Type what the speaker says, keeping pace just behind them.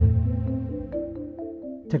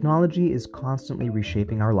Technology is constantly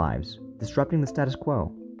reshaping our lives, disrupting the status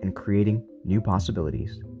quo, and creating new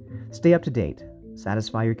possibilities. Stay up to date,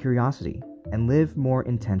 satisfy your curiosity, and live more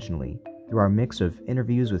intentionally through our mix of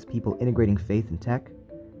interviews with people integrating faith and tech,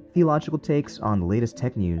 theological takes on the latest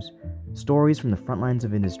tech news, stories from the front lines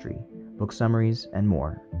of industry, book summaries, and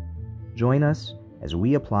more. Join us as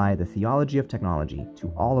we apply the theology of technology to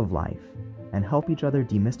all of life and help each other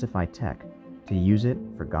demystify tech to use it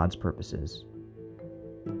for God's purposes.